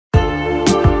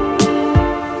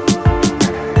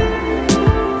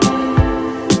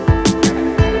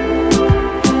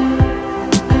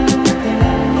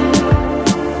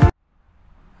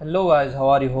Hello guys, how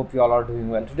are you? Hope you all are doing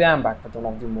well. Today I am back with one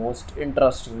of the most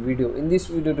interesting video. In this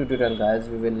video tutorial guys,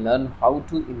 we will learn how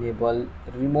to enable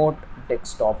remote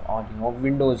desktop on your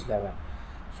Windows 11.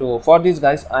 So for this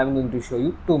guys, I am going to show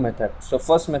you two methods. So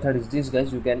first method is this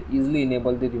guys, you can easily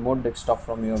enable the remote desktop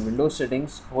from your Windows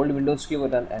settings. Hold Windows key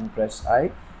button and press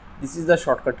I. This is the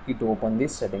shortcut key to open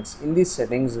these settings. In these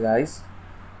settings guys,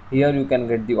 here you can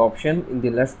get the option in the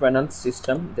left panel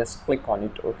system, just click on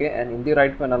it, okay, and in the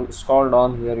right panel scroll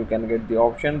down, here you can get the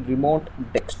option remote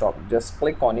desktop, just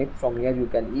click on it. From here you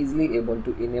can easily able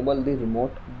to enable the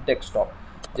remote desktop.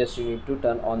 Just you need to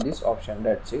turn on this option,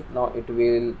 that's it. Now it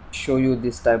will show you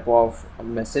this type of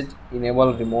message,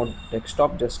 enable remote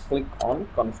desktop, just click on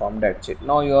confirm, that's it.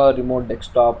 Now your remote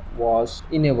desktop was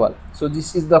enabled. So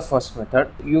this is the first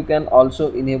method. You can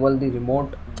also enable the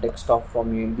remote desktop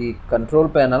from the control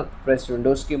panel. Press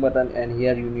Windows key button and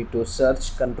here you need to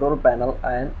search control panel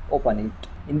and open it.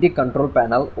 In the control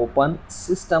panel, open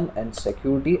system and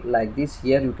security like this.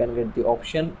 Here you can get the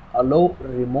option allow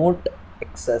remote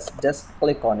access, just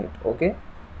click on it, okay.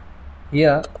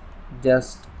 Here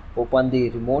just open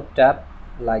the remote tab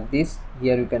like this.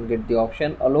 Here you can get the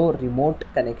option allow remote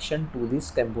connection to this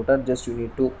computer, just you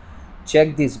need to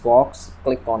check this box,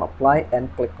 click on apply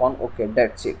and click on okay,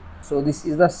 that's it. So this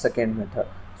is the second method.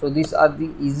 So these are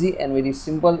the easy and very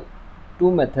simple two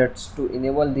methods to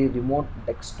enable the remote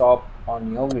desktop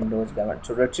on your Windows 11.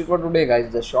 So that's it for today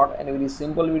guys, the short and very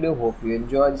simple video. Hope you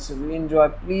enjoy this. If you enjoy,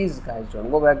 please guys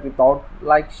don't go back without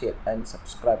like, share and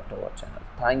subscribe to our channel.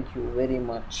 Thank you very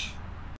much.